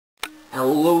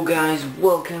Hello guys,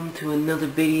 welcome to another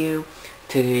video.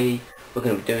 Today we're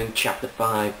going to be doing chapter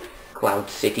 5, Cloud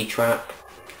City Trap.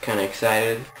 Kinda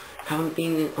excited. Haven't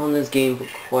been on this game for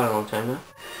quite a long time now.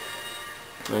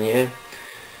 And yeah,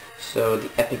 so the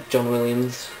epic John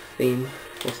Williams theme,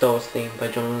 or Star Wars theme by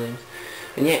John Williams.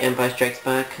 And yeah, Empire Strikes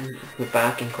Back, we're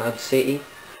back in Cloud City.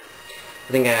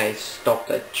 I think I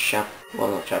stopped at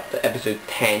episode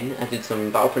 10. I did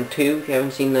some Battlefront 2, if you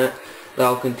haven't seen that.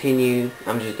 I'll continue.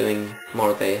 I'm just doing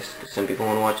more of this because some people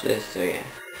want to watch this, so yeah.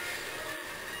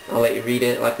 I'll let you read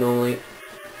it like normally.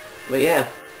 But yeah.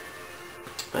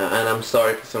 And I'm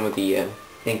sorry for some of the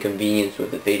inconvenience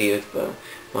with the videos, but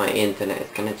my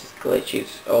internet kind of just glitches.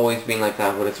 It's always been like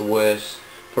that, but it's worse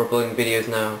for uploading videos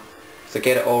now. So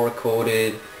get it all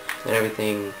recorded and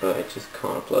everything, but I just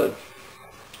can't upload.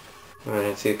 Alright,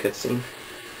 let's see the cutscene.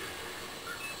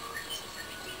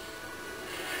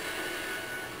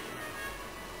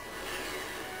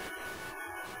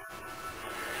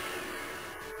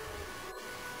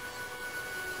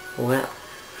 Well,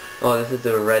 oh, this is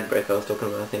the red brick I was talking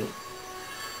about, I think.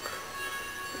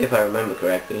 If I remember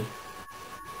correctly.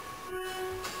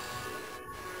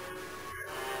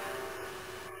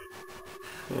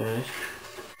 Alright.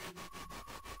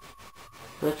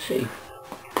 Let's see. I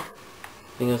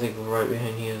think I was like right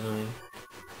behind here or something.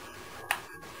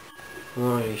 I'm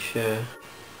not really sure.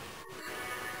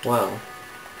 Wow.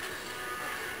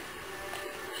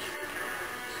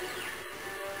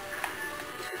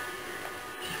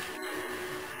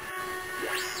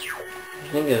 I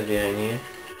think it was behind here.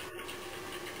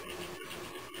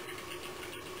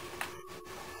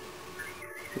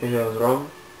 Maybe I was wrong?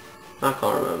 I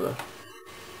can't remember.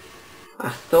 I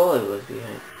thought it was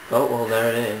behind. Oh, well,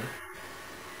 there it is.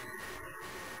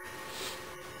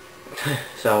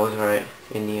 So I was right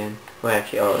in the end. Well,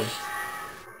 actually I was.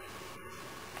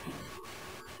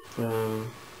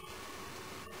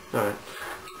 Alright.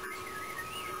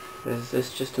 Is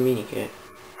this just a mini kit?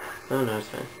 Oh no, it's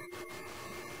fine.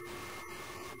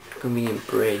 Convenient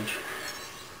bridge.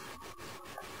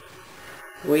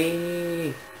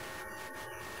 Whee!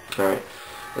 Alright,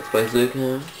 let's play Luke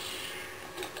now.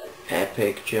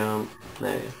 Epic jump.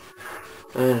 There we go.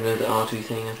 And another R2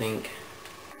 thing, I think.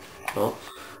 Oh.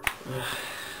 I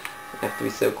have to be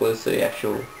so close to the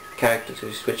actual character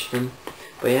to switch them.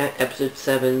 But yeah, episode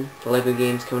 7, the Lego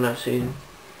game's coming out soon.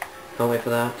 Can't wait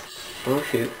for that. Oh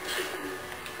shoot.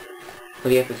 Oh,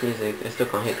 the epic music, I still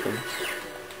can't hit them.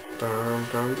 What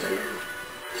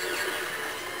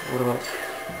about...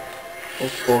 What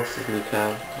forces me,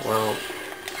 cow? Well...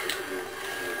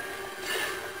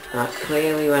 That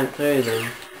clearly went through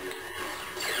them.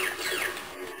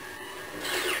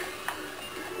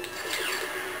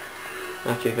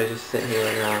 Actually, if I just sit here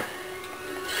like that.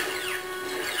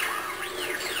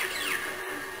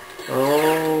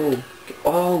 Oh!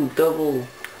 Oh, double!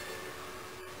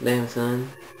 Damn, son.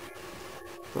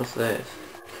 What's this?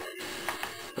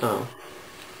 Oh.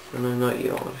 No, not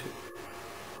you.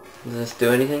 Does this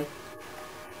do anything?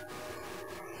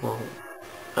 Well,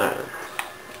 I don't know.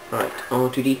 Right,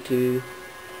 R2D2.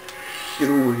 Get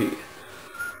over here.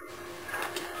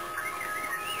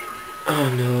 Oh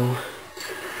no.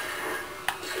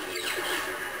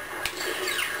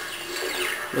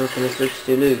 No, can I switch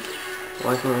to Luke?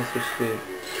 Why can't I switch to Luke?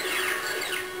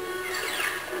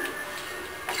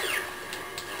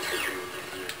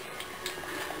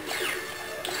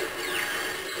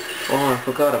 Oh, I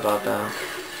forgot about that.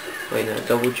 Wait, no,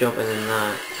 double jump and then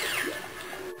that.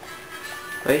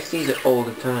 I used to use it all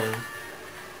the time.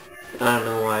 I don't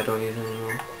know why I don't use it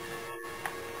anymore.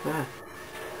 Ah.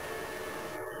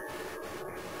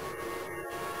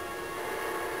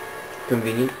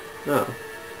 Convenient? No.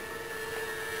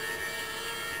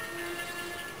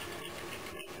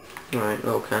 Alright,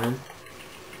 little cannon.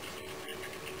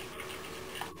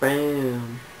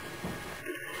 Bam!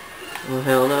 Oh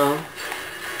hell no.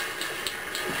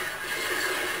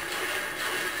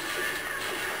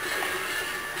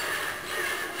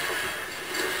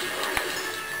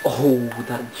 Oh,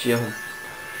 that jump.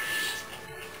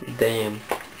 Damn.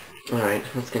 Alright,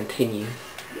 let's continue.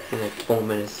 In like 4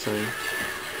 minutes time.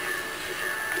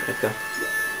 Let's go.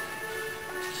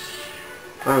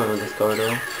 I remember this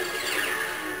corridor.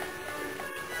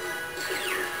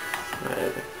 Right,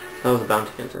 okay. That was a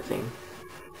bounty hunter thing.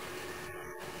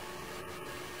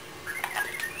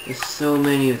 There's so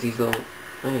many of these little...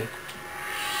 Hey.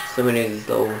 So many of these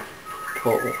little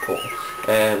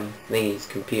these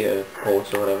computer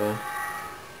ports or whatever.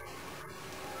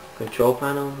 Control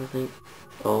panel, I think.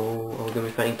 Oh, we're gonna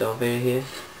be fighting Darth Vader here.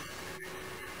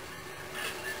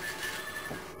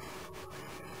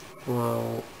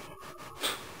 Well,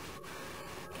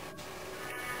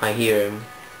 I hear him.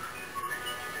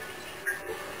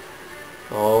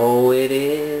 Oh, it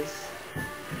is.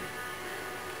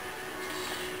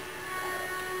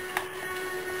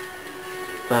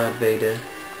 Bad Vader.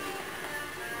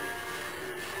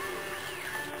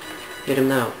 Hit him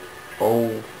now.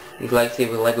 Oh, his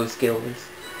lightsaber Lego skills.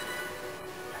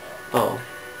 Oh.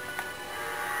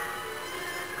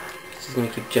 He's just gonna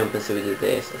keep jumping so we do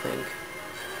this, I think.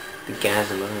 The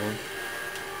gasm behind.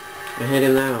 I hit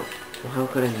him now. Well, how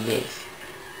could I miss?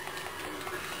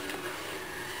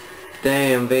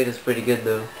 Damn, Vader's pretty good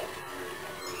though.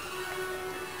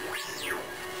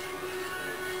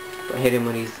 I hit him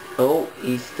when he's... Oh,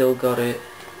 he's still got it.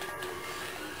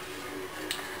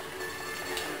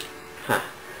 Ha.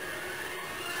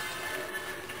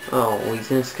 Oh, well, he's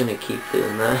just gonna keep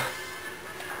doing that.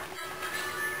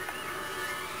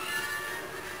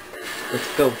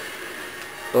 Let's go.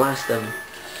 Blast them.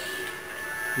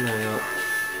 No.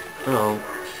 Oh.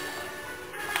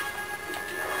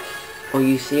 Are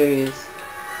you serious?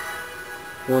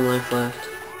 One life left.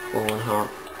 Or one heart.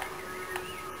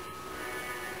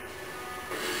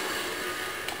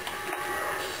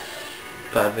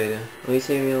 Bad Vader. Are you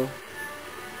serious?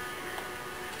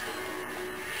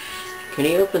 Can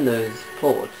he open those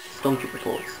ports? Stormtrooper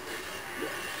ports?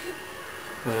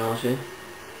 Where are you?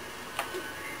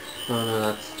 Oh no,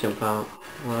 that's jump out.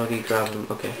 Why do you grab him?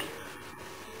 Okay.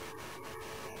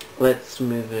 Let's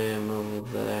move him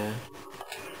over there.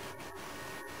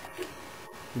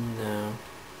 No.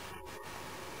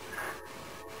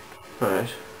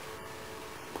 Alright.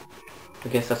 I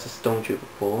guess that's a Stormtrooper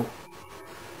port.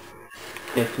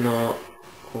 If not,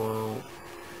 well...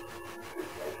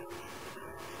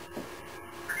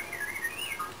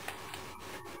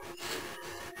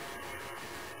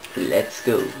 Let's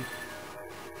go.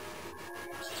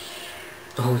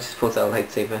 Oh, just pulls out a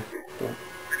lightsaber.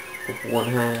 With one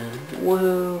hand.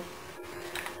 Whoa!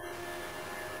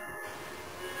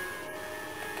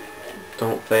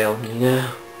 Don't fail me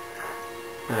now.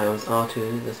 That was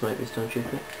R2. This might be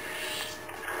Stormtrooper.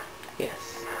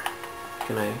 Yes.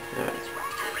 Can I? Alright.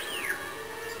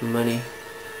 Money.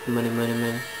 Money, money,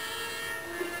 money.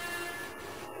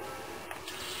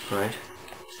 Alright.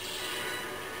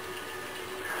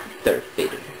 Darth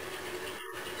Vader.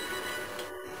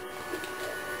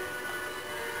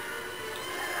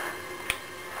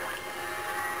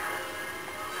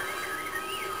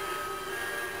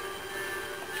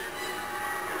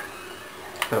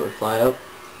 Alright, we fly up.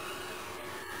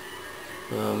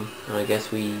 And I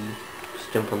guess we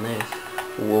just jump on this.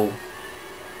 Whoa.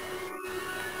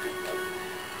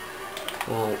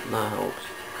 Well, that helps.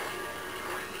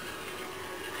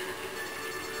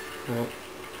 Alright.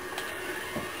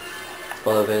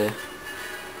 Follow Vader.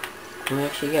 Can we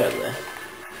actually get up there?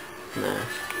 Nah.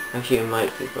 Actually it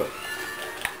might be, but...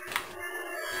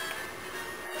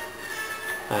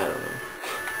 I don't know.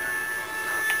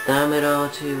 Damn it,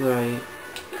 R2, where are you?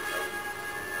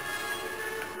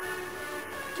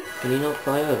 Can you not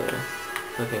fly over?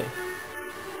 Okay.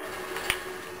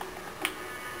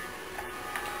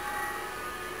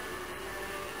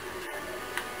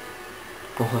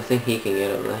 Oh, I think he can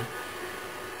get up there.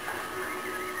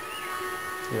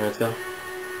 Yeah, let's go.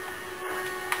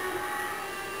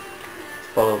 Let's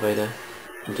follow Vader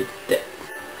into death.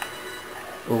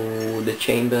 Oh, the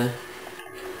chamber.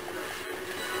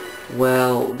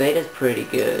 Well, Vader's pretty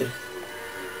good.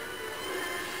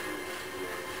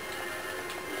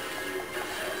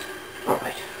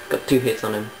 Alright, got 2 hits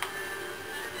on him.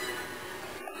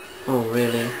 Oh,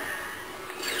 really?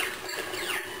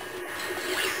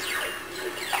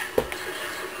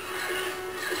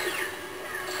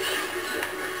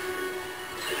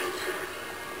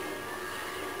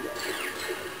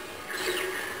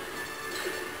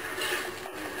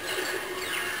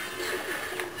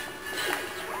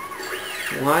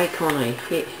 Why can't I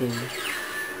hit him?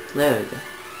 There we go.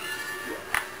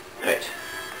 Alright.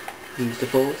 Use the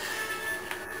balls.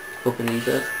 Open these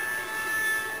up.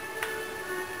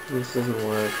 This doesn't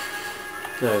work.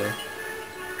 There we go.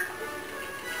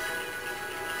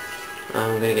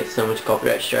 I'm gonna get so much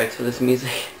copyright strikes for this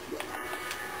music.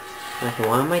 Okay,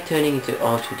 why am I turning into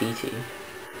R2-D2?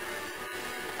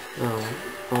 Oh.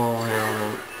 Oh, hell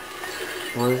no.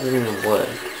 Why does it even work?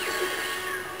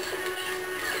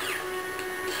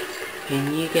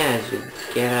 Can you guys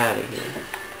just get out of here?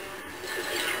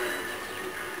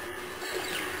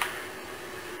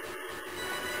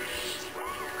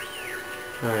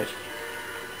 Alright. I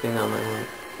think that might work.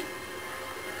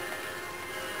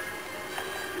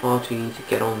 R2, you need to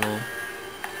get on there.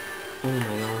 Oh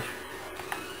my gosh.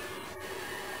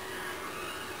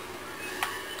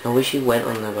 I wish he went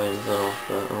on there by himself,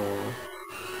 but oh well.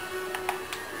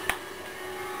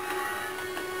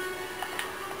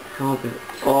 can't be...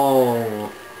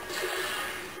 Oh!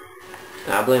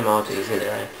 I blame R2, he's gonna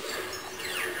die.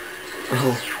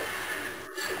 Oh.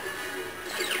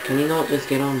 Can you not just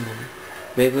get on then?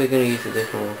 Maybe we're gonna use a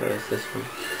different one first, this one.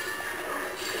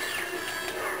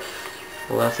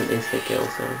 Well, that's an instant kill,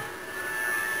 so...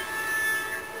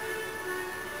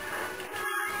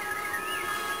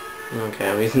 Okay,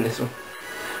 I'm using this one.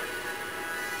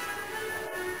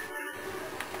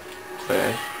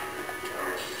 Okay.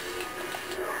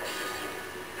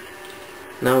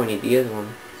 Now we need the other one.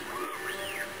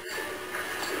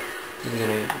 We're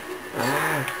gonna...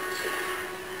 Ah!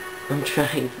 I'm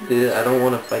trying to do that. I don't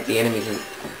want to fight the enemies and...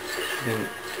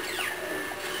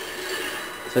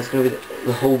 So it's gonna be...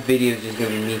 The whole video is just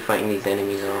gonna be me fighting these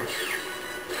enemies off.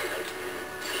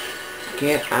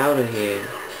 Get out of here.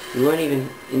 You weren't even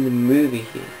in the movie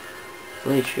here.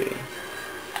 Literally.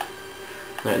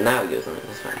 Alright, now he goes on it,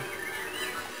 that's fine.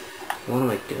 What am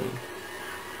I doing?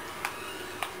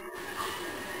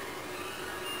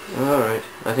 Alright,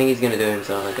 I think he's gonna do it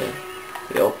himself, okay.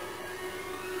 Yup.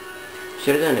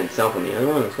 Should have done it himself on the other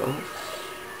one as well.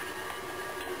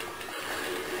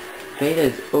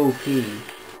 Vader's OP.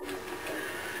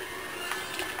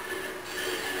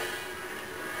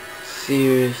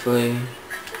 Seriously.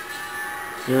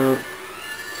 No.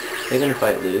 They're gonna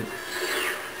fight Luke.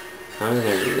 I'm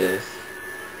gonna do this.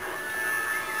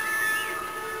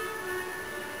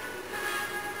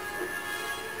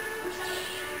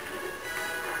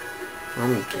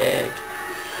 I'm dead.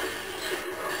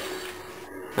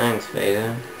 Thanks,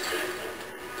 Vader.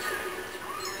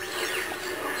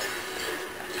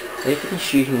 They've been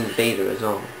shooting Vader as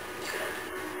well.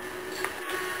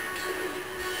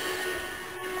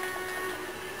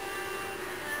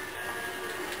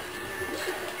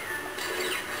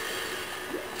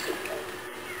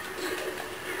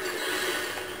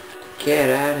 Get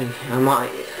out of here.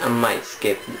 I might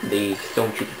skip the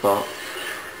Stormtrooper part.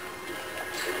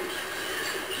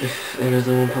 If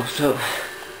another one pops up.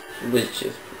 Which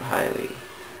is highly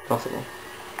possible.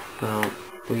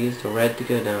 We use the red to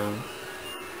go down.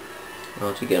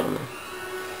 I'll to get on there.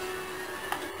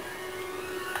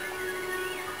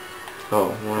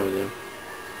 Oh, what are we doing?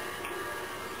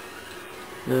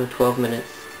 No, 12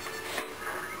 minutes.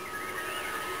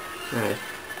 Alright.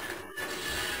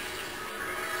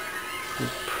 I'm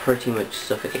pretty much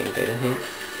suffocating Vader here.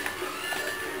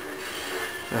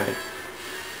 Alright.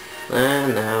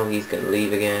 And now he's gonna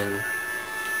leave again.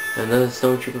 Another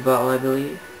Stormtrooper battle, I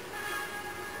believe.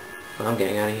 Well, I'm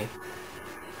getting out of here.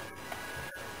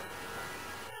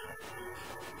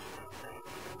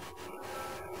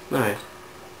 Alright.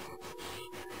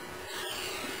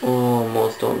 Oh, more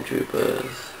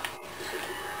Stormtroopers.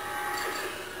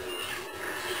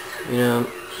 You know,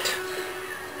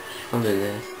 I'm doing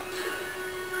this.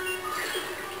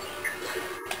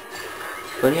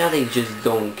 Funny how they just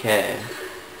don't care.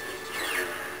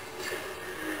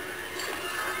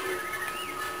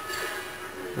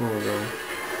 Oh no.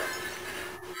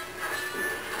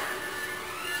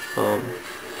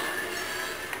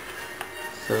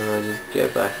 So I just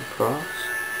get back across.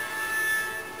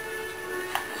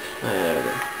 There we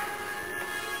go.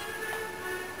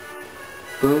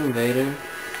 Boom, Vader.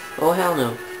 Oh hell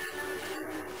no.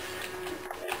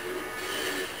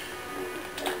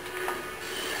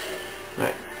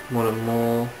 Alright, one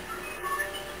more.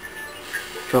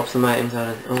 Drop some items out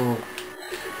of... Oh.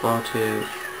 R2.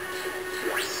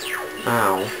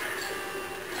 Ow.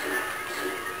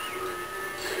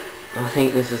 I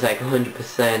think this is like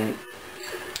 100%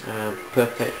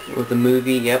 perfect with the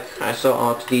movie. Yep, I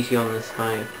saw R2-D2 on this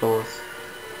high, of course.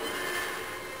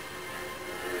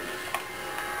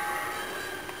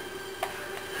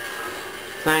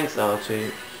 Thanks,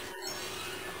 R2.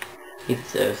 He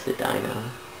deserves to die now.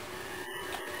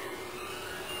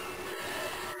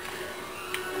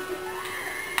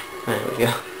 There we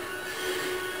go.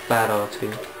 Bad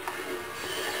R2.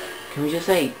 Can we just,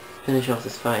 like, finish off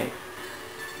this fight?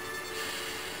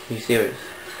 Are you serious?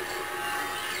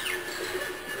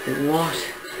 What?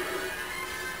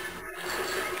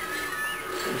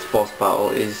 This boss battle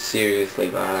is seriously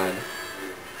bad.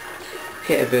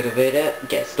 Hit a bit of it,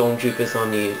 get Stormtroopers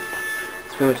on you.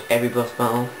 It's pretty much every boss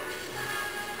battle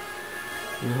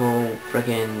in the whole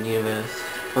friggin' universe.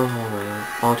 Oh my god.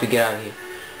 I want to get out of here.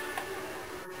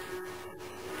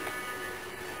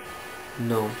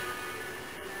 No.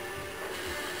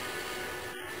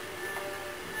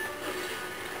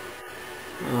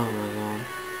 Oh my god.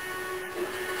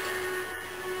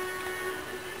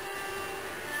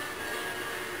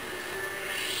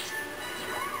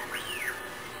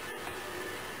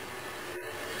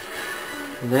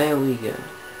 There we go.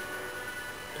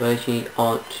 Do I actually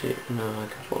R2? No, I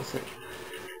can force it.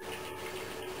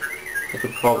 I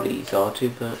could probably use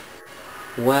R2, but...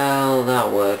 Well,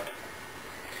 that worked.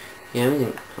 Yeah,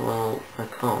 well, I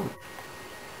can't.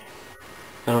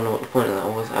 I don't know what the point of that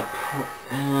was.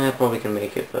 I probably can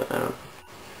make it, but I don't know.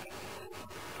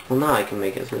 Well, now I can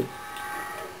make it, so...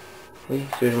 Wait,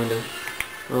 through the window.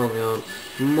 Oh god.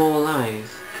 More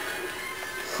lives.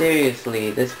 Seriously,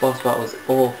 this boss battle was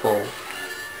awful.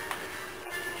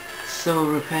 So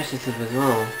repetitive as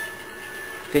well.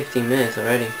 15 minutes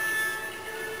already.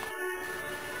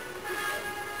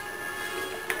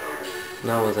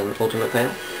 That was an ultimate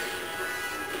fail.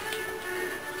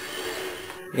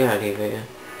 Get out of here, Vega.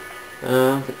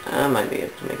 I might be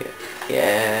able to make it.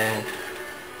 Yeah.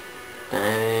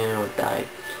 Damn, I died.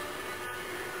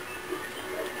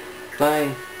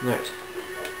 Bye, nerd.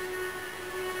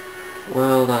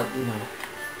 Well, no.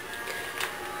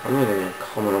 I'm not even gonna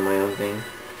comment on my own thing.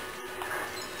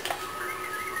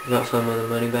 Got some of the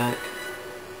money back.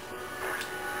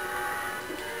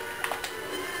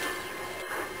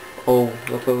 Oh,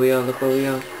 look where we are, look where we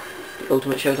are. The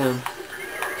ultimate showdown.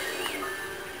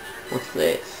 What's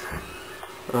this?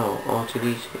 Oh,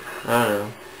 R2D2. I don't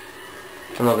know.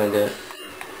 I'm not gonna do it.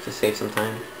 Just save some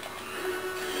time.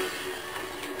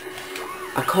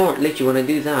 I can't, literally, when I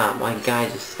do that, my guy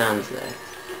just stands there.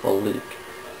 Or Luke.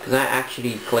 Because I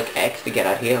actually click X to get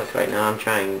out here. Like right now I'm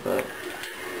trying, but...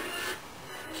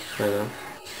 I don't know.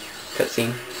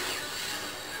 Cutscene.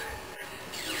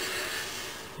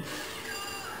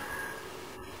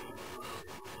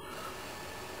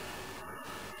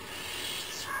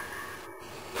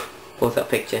 What's that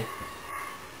picture?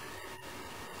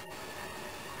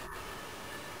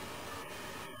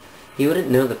 You wouldn't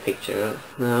know the picture,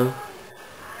 no?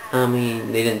 I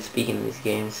mean, they didn't speak in these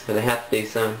games, so they had to do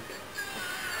some.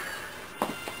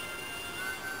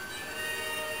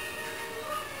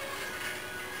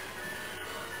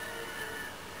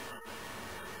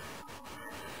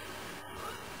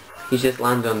 You just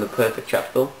landed on the perfect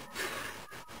trapdoor.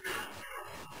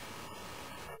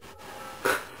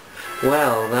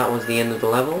 Well, that was the end of the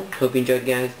level. Hope you enjoyed,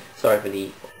 guys. Sorry for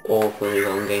the awfully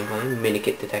long gameplay.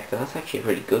 Minikit detector, that's actually a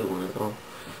pretty good one as well.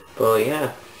 But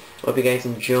yeah, hope you guys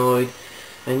enjoyed.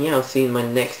 And yeah, I'll see you in my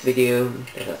next video.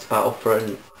 If that's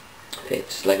Battlefront, if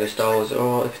it's Lego Star Wars,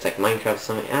 or if it's like Minecraft or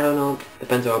something. I don't know.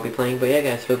 Depends what I'll be playing. But yeah,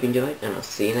 guys, hope you enjoyed, and I'll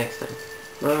see you next time.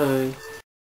 Bye.